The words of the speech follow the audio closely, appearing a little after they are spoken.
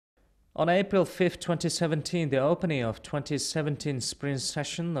On April 5, 2017, the opening of 2017 spring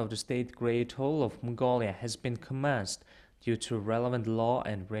session of the State Great Hall of Mongolia has been commenced due to relevant law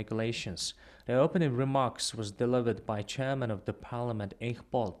and regulations. The opening remarks was delivered by Chairman of the Parliament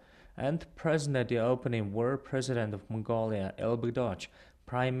Iqbal, and present at the opening were President of Mongolia Elbegdoj,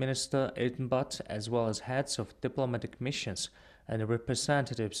 Prime Minister Ertenbot, as well as heads of diplomatic missions and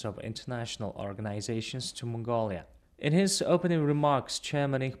representatives of international organizations to Mongolia. In his opening remarks,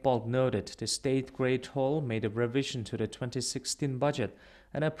 Chairman Iqbal noted the State Great Hall made a revision to the 2016 budget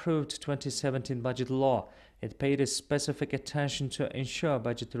and approved 2017 budget law. It paid a specific attention to ensure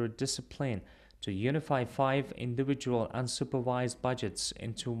budgetary discipline, to unify 5 individual unsupervised budgets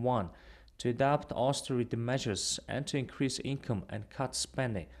into one, to adopt austerity measures, and to increase income and cut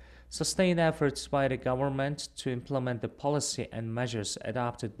spending. Sustained efforts by the government to implement the policy and measures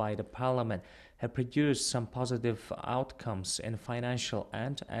adopted by the parliament have produced some positive outcomes in financial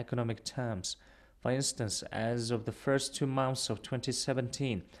and economic terms. For instance, as of the first 2 months of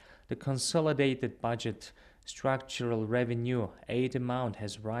 2017, the consolidated budget structural revenue aid amount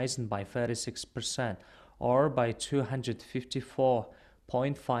has risen by 36%, or by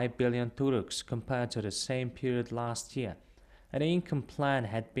 254.5 billion turuks compared to the same period last year. An income plan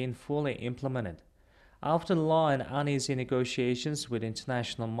had been fully implemented. After long and uneasy negotiations with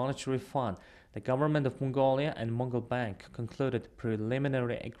International Monetary Fund, the government of Mongolia and Mongol Bank concluded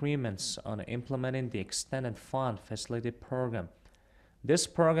preliminary agreements on implementing the Extended Fund Facility Program. This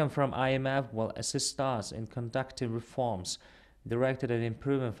program from IMF will assist us in conducting reforms directed at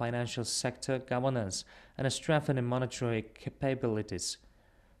improving financial sector governance and strengthening monetary capabilities.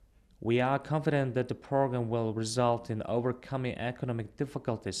 We are confident that the program will result in overcoming economic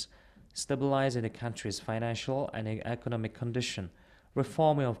difficulties, stabilizing the country's financial and economic condition,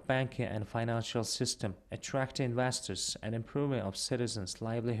 reforming of banking and financial system, attracting investors, and improving of citizens'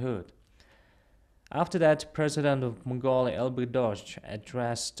 livelihood. After that, President of Mongolia Elbegdoj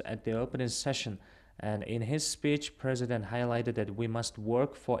addressed at the opening session, and in his speech, President highlighted that we must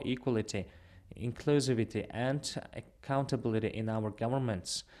work for equality, inclusivity, and accountability in our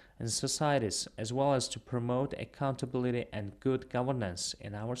governments and societies, as well as to promote accountability and good governance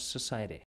in our society.